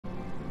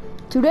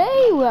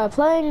Today we are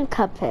playing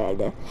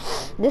Cuphead.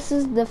 This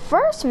is the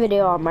first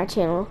video on my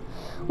channel.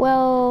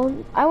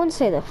 Well, I wouldn't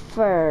say the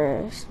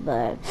first,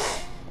 but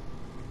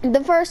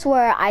the first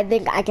where I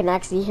think I can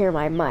actually hear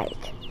my mic.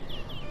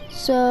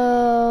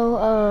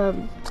 So,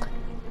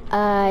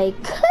 I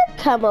could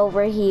come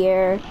over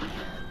here,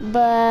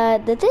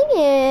 but the thing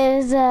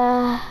is,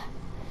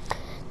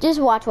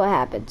 just watch what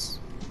happens.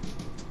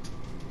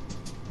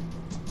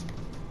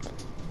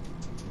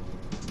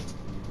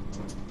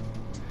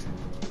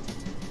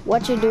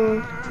 What you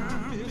doing?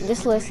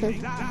 Just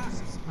listen.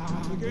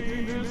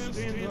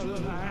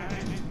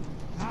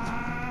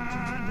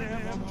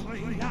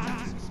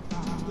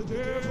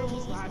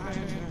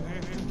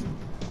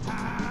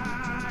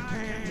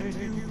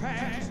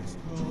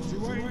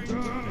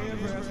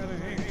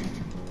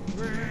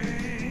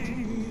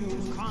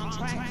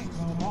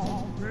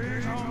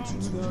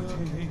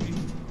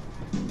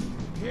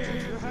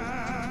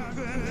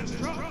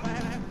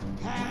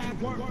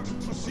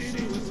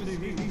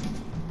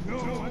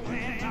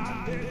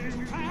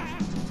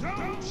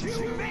 Don't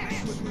you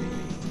mess with me.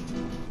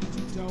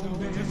 Don't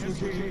mess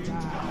with me.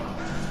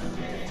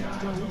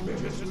 Don't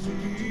mess with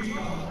me.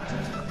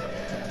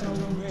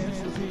 Don't mess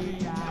with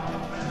me.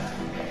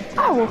 I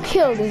will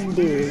kill this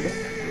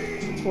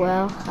dude.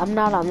 Well, I'm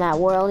not on that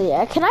world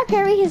yet. Can I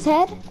parry his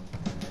head?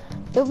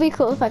 It would be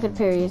cool if I could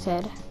parry his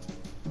head.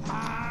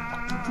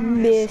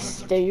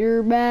 Mister,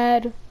 you're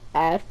bad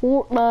at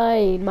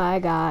Fortnite, my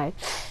guy.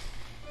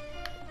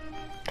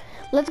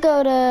 Let's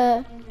go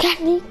to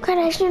Candy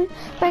Carnation,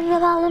 Bring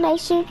It All the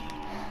Nation.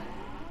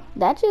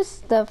 That's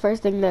just the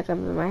first thing that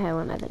comes to my head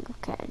when I think of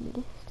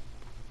candy.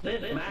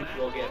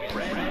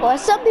 Or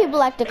some people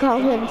like to call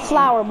him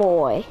Flower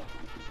Boy.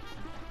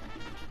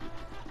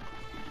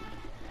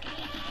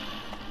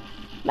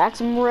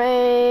 Maximum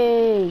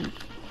range.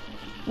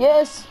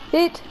 Yes,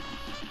 hit,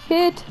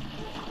 hit,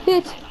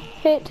 hit,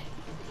 hit,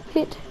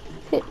 hit,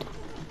 hit,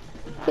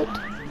 hit.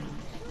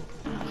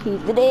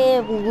 He's the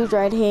devil's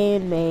right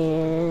hand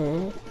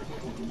man.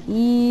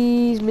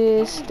 He's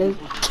Mr.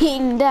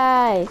 King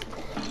Dice.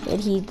 And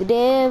he's the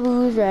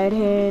devil's right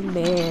hand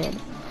man.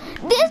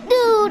 This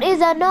dude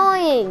is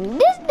annoying.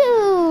 This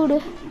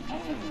dude.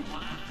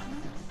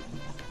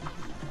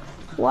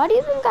 Why do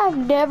you think I've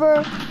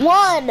never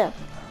won?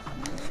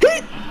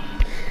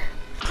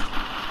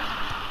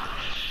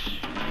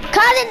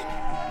 Cousin!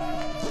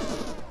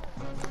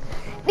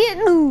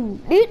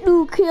 This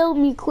dude killed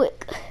me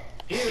quick.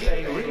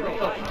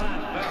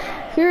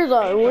 Here's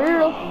a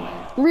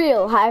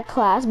real high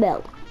class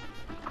belt.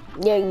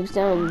 Yeah, you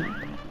sound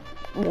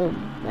dumb,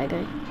 my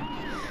guy.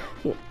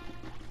 Yeah.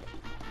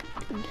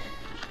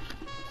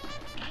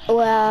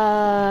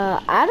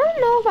 Well, I don't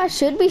know if I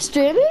should be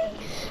streaming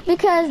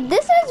because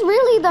this is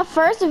really the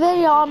first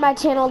video on my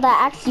channel that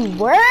actually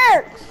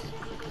works.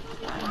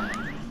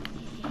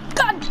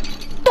 God.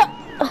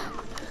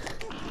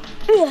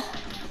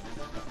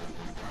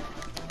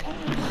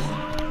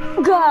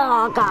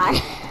 Oh,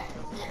 God.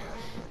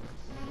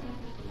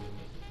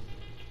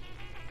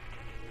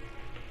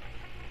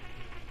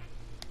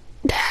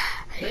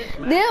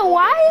 Dude,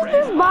 why is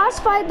this boss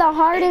fight the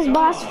hardest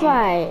boss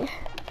fight?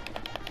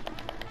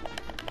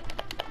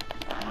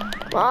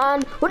 Come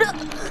on.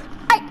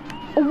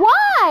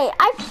 Why?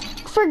 I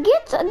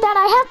forget that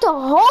I have to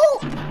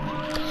hold.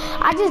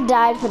 I just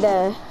died for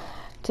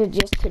to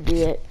do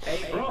it.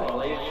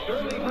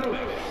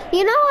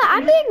 You know what?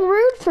 I'm being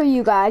rude for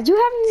you guys. You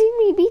haven't seen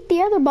me beat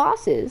the other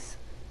bosses.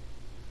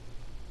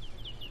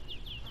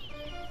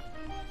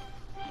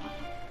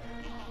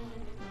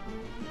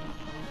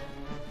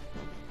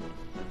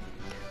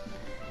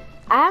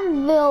 I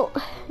haven't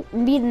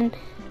beaten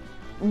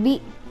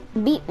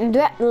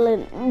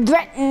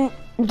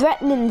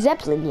threatening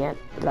Zeppelin yet,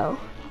 though.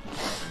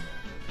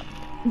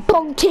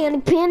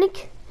 Botanic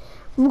Panic,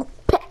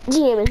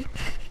 jamming.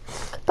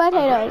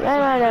 Potatoes,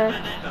 no.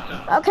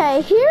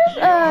 Okay, here's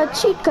a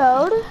cheat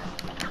code.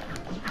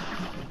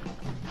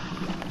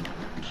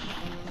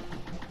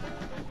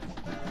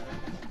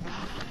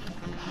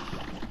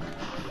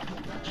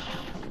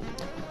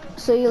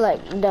 So you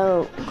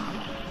don't.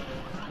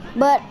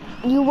 But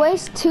you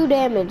waste 2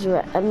 damage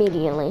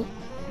immediately.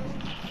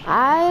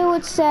 I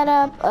would set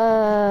up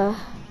an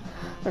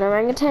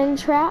orangutan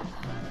trap.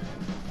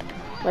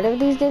 Whatever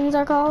these things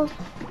are called.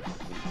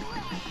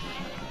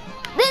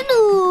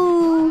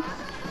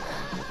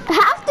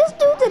 Half this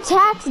dude's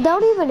attacks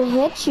don't even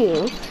hit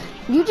you.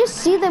 You just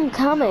see them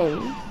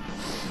coming.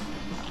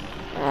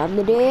 I'm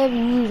the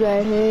devil's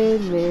right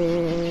hand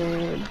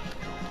man.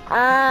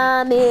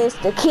 I'm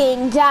Mr.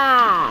 King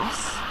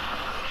Dice.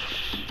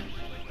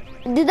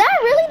 Did that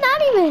really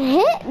not even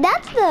hit?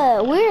 That's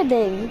the weird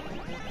thing.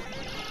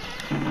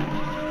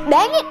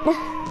 Dang it!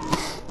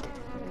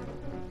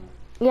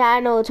 Yeah, I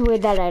know it's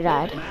weird that I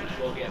died.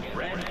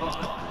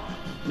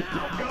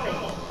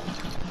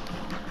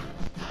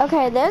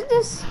 Okay, there's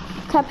this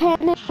Cuphead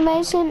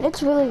animation.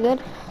 It's really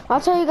good. I'll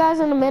tell you guys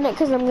in a minute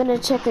because I'm gonna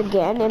check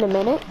again in a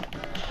minute.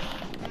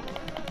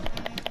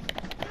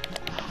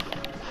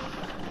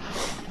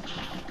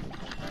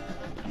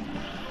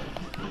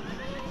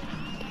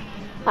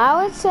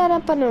 I would set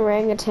up an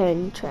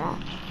orangutan trap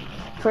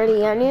for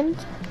the onions.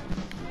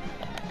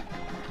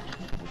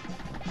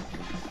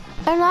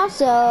 And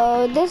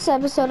also, this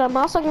episode, I'm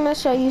also going to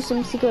show you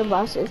some secret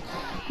bosses.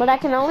 But I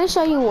can only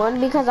show you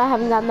one because I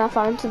haven't gotten that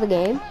far into the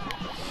game.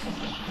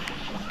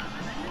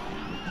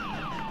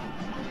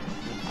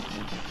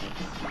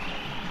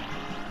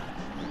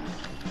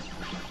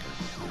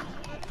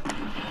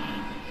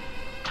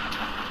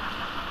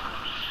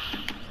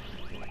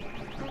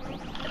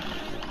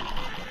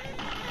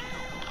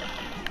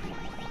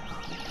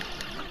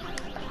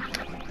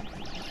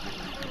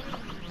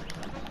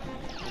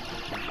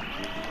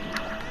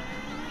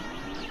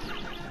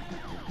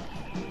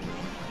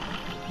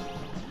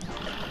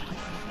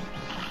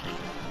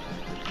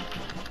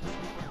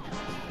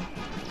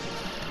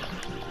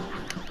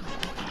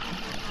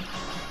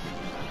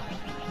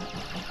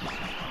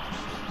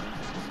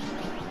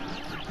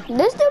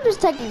 This dude is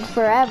taking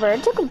forever.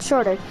 It took him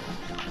shorter.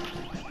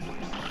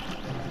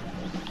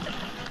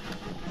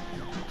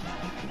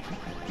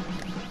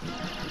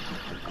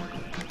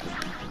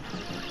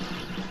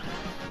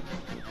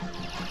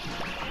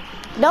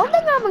 Don't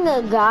think I'm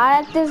a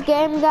god at this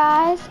game,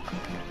 guys.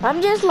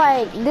 I'm just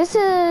like,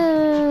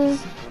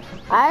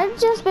 I've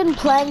just been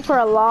playing for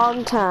a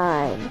long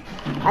time.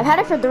 I've had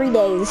it for 3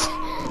 days.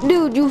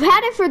 Dude, you've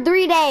had it for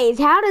 3 days.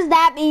 How does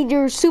that mean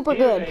you're super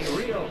good?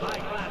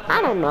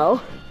 I don't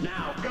know.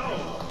 Now go.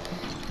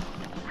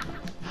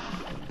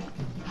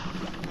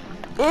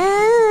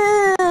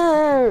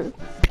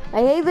 I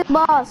hate this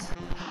boss.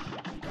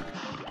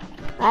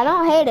 I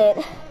don't hate it.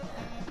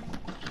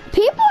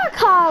 People are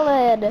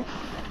calling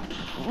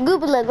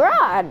Goopy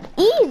LeGrand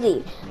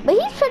easy, but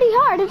he's pretty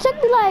hard. It took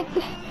me like,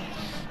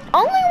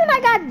 only when I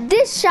got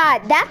this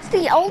shot, that's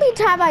the only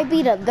time I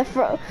beat him. The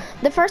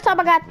first time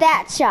I got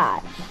that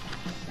shot.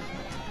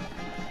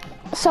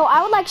 So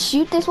I would like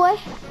shoot this way,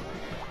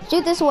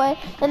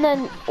 and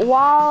then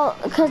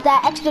cause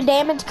that extra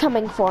damage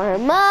coming for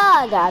him.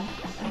 Oh god.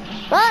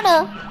 Oh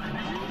no.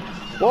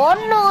 Oh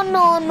no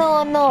no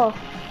no no.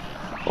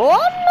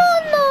 Oh no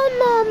no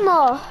no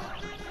no.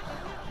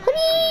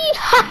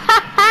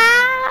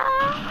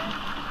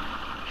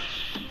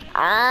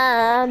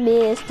 I'm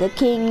Mr.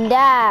 King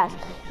Dice,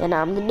 and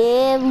I'm the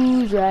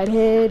devil's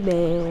right-hand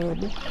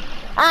man.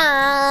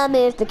 I'm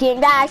Mr. King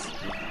Dice,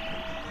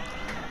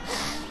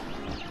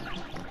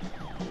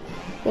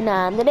 and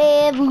I'm the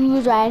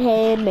devil's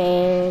right-hand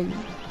man.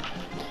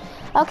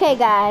 Okay,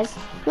 guys,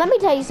 let me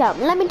tell you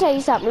something. When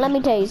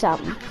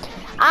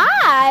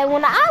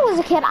I was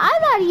a kid, I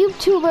thought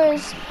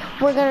YouTubers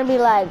were gonna be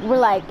we're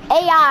like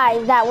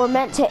AIs that were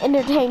meant to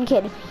entertain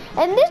kids.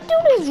 And this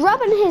dude is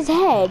rubbing his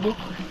head,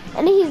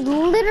 and he's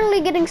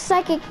literally getting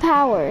psychic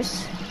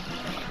powers.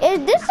 Is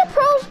this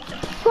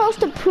supposed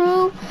to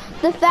prove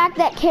the fact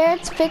that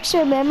carrots fix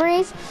your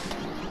memories?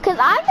 Cause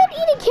I've been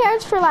eating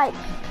carrots for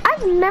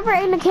I've never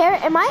eaten a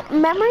carrot, and my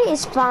memory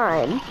is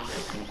fine.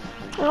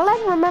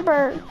 I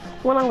remember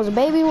when I was a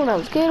baby, when I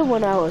was a kid,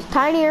 when I was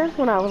tinier,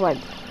 when I was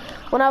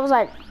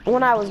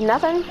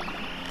nothing,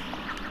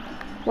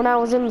 when I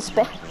was in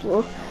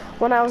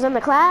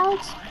the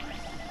clouds.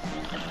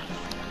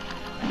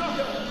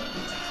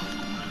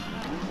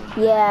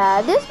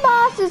 Yeah, this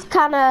boss is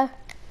kind of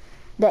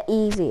the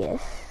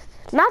easiest.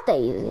 Not the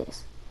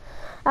easiest.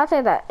 I'll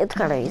say that it's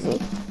kind of easy.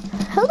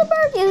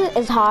 Hildeberg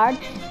is hard,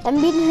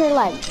 and beating her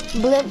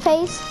blimp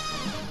face.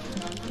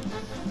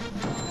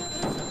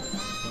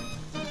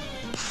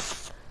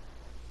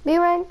 B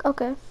rank,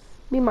 okay.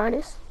 B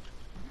minus.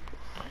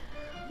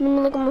 Let me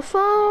look at my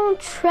phone.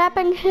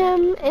 Trapping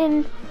him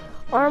in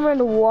armored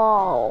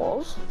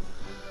walls.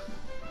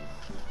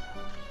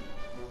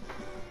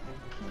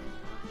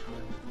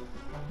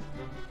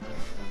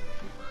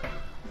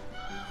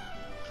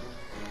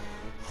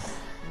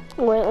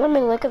 Wait, let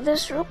me look at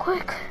this real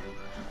quick.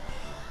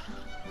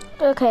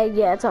 Okay,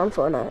 yeah, it's on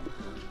Fortnite.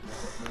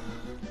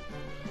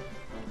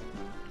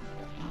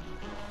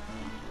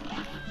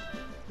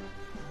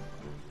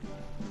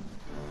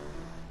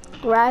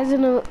 Rise of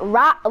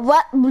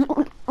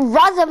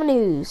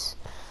News.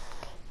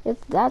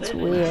 That's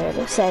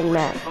weird saying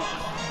that.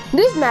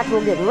 This match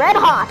will get red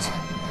hot.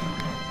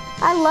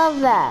 I love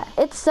that.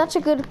 It's such a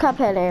good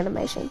Cuphead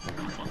animation.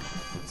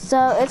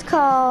 So it's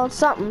called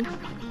something.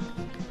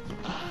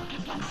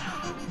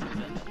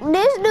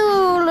 This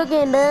dude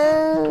looking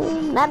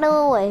dumb. Not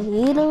knowing what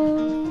he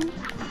doing.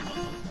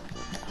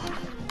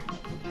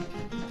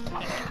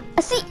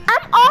 See,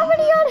 I'm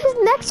already on his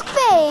next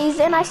phase,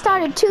 and I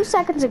started 2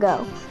 seconds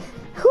ago.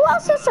 Who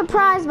else is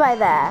surprised by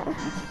that?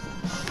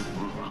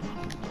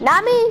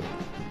 Not me.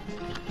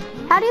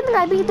 How do you think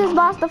I beat this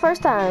boss the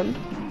first time?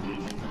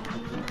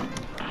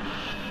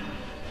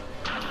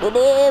 The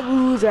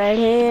devil's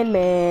right-hand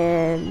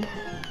man.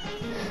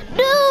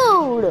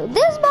 Dude,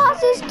 this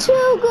boss is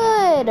too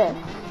good.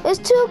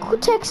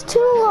 Takes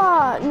too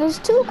long. It's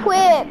too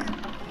quick.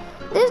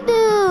 This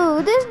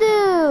dude.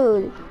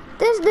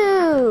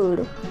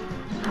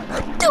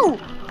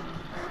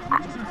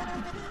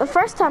 The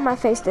first time I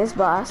faced this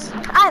boss,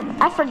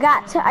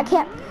 I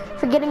kept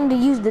forgetting to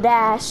use the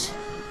dash.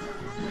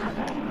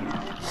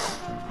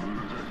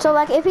 So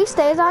like if he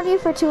stays on you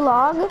for too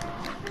long.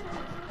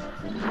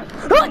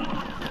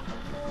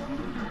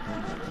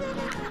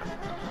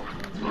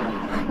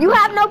 You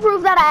have no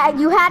proof that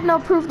you had no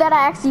proof that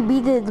I actually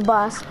beat the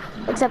boss,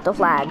 except the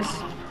flags.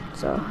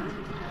 So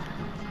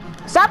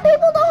some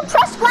people don't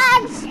trust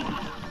flags.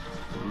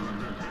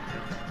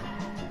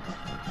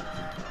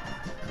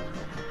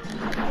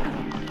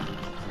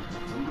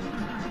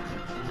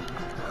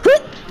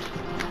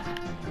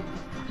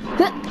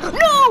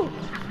 No!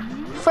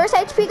 First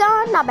HP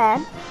gone, not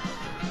bad.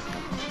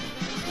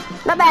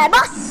 Not bad,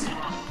 boss!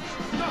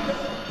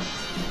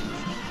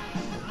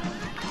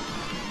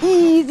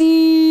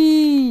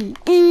 Easy!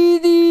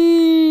 Easy!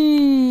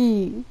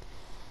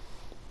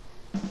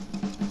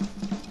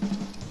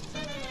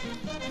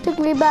 Took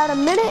me about a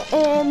minute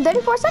and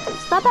 34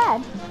 seconds, not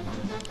bad.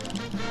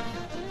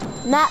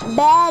 Not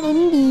bad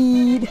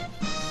indeed.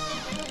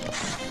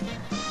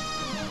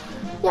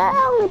 Yeah,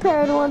 I only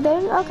parried one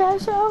thing, okay,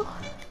 so.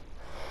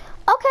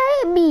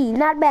 Okay, me,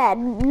 not bad,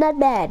 not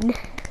bad.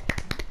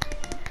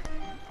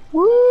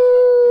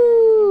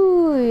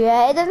 Woo!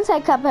 Yeah, it doesn't say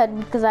Cuphead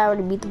because I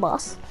already beat the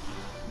boss.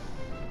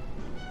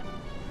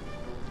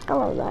 I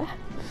love that.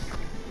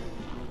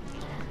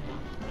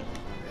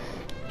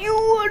 You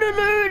wanna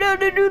learn how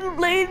to do the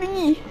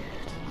blaming?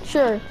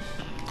 Sure.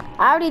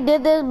 I already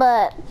did this,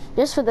 but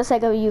just for the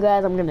sake of you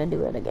guys, I'm gonna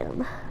do it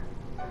again.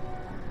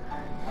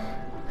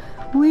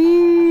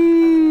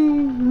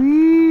 Wee,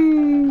 wee,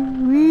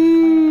 wee,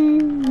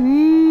 wee,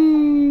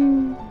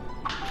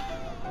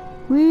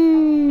 wee, wee,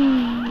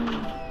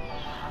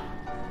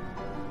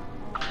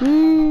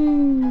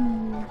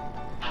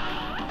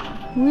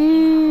 wee,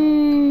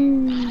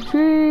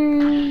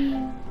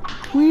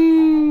 wee,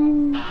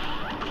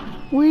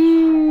 wee.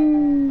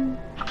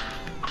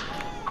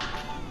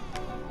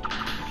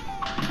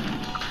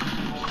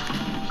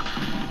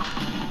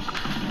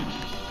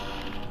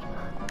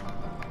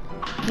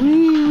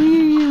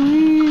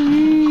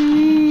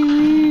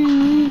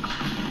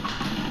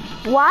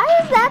 Why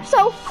is that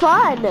so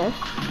fun?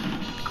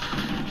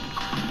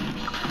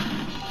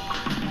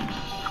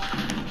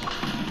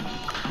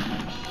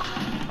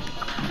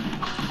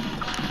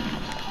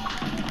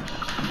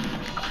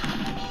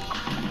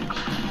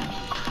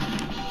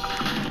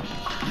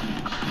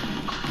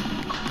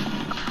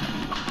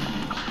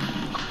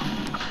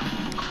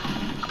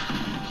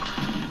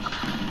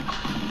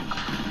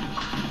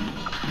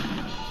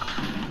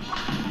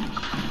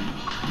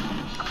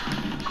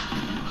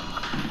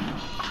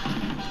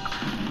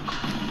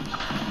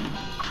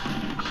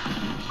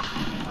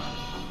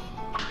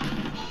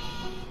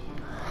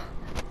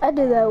 I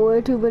did that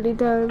way too many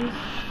times.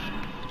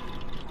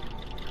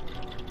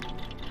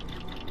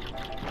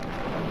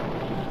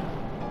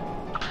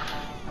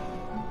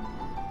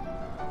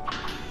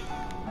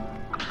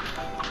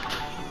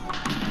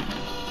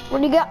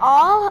 When you get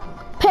all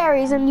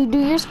parries and you do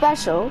your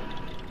special,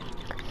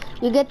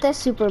 you get this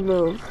super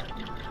move,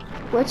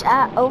 which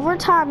over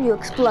time you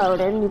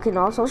explode and you can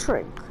also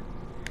shrink.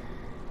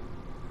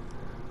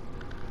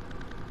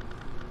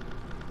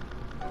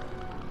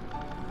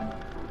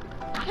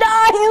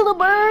 Heal the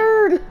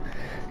bird!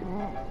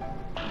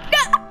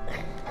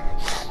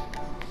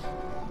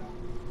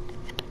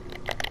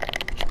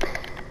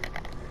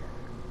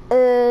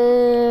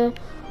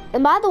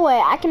 And by the way,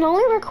 I can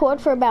only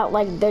record for about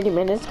like 30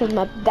 minutes because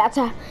that's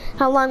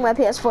how long my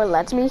PS4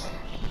 lets me.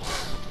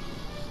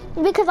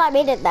 Because I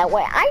made it that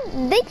way. I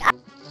think I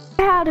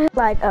had to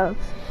like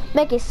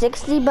make it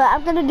 60, but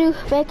I'm gonna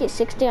make it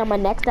 60 on my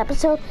next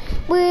episode,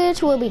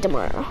 which will be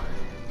tomorrow.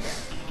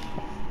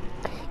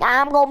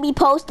 I'm gonna be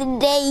posting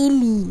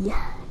daily.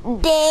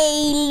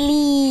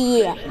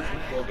 Daily.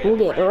 We'll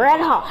get red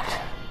hot.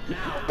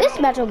 This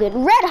match will get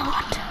red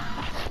hot.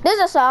 There's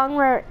a song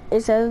where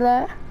it says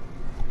that.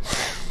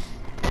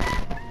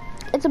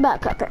 It's about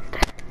Cuphead.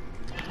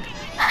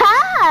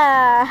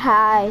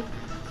 Hi.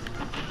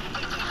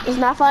 It's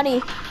not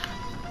funny.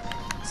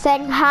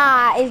 Saying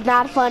hi is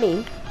not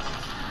funny.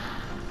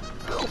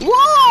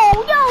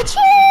 Whoa, yo,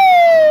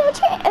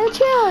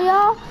 chill,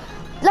 y'all.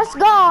 Let's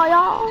go,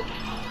 y'all.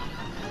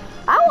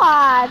 I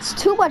watch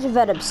too much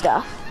Venom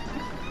stuff.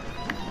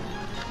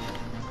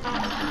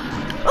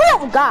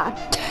 Oh God,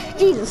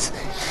 Jesus!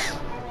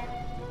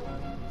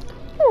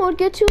 I won't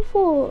get too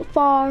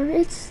far.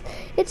 It's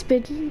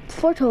been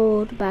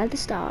foretold by the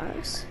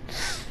stars.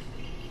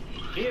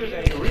 Here's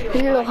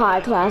a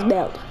high class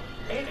belt.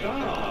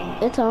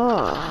 It's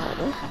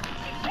on.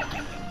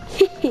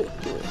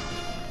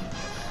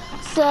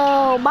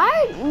 So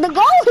the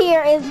goal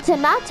here is to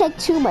not take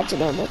too much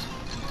damage.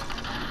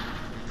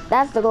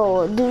 That's the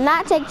goal. Do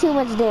not take too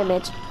much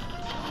damage.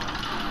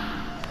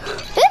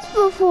 It's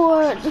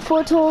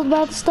foretold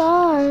by the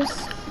stars.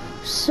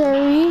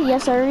 Sorry,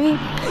 yes, sorry.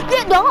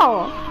 Get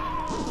down.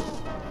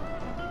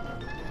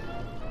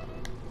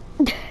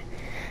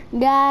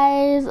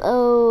 Guys,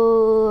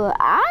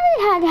 I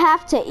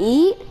have to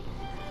eat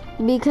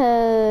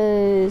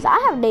because I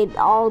haven't eaten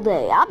all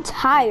day. I'm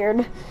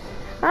tired.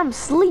 I'm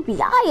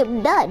sleepy. I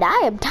am done.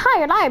 I am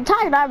tired.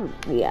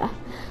 Yeah.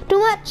 Too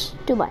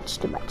much.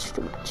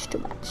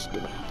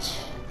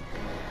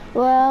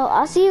 Well,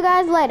 I'll see you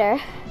guys later.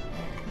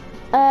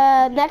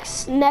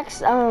 Next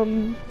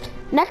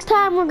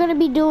time we're gonna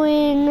be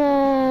doing,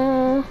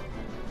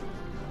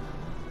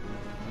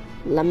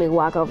 let me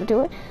walk over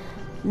to it.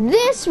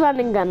 This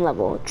running gun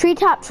level,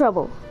 Treetop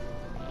Trouble.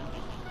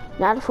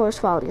 Not a Forest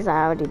Follies,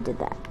 I already did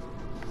that.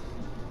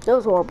 It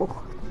was horrible.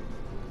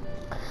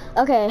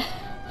 Okay,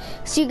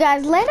 see you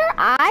guys later,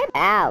 I'm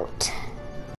out.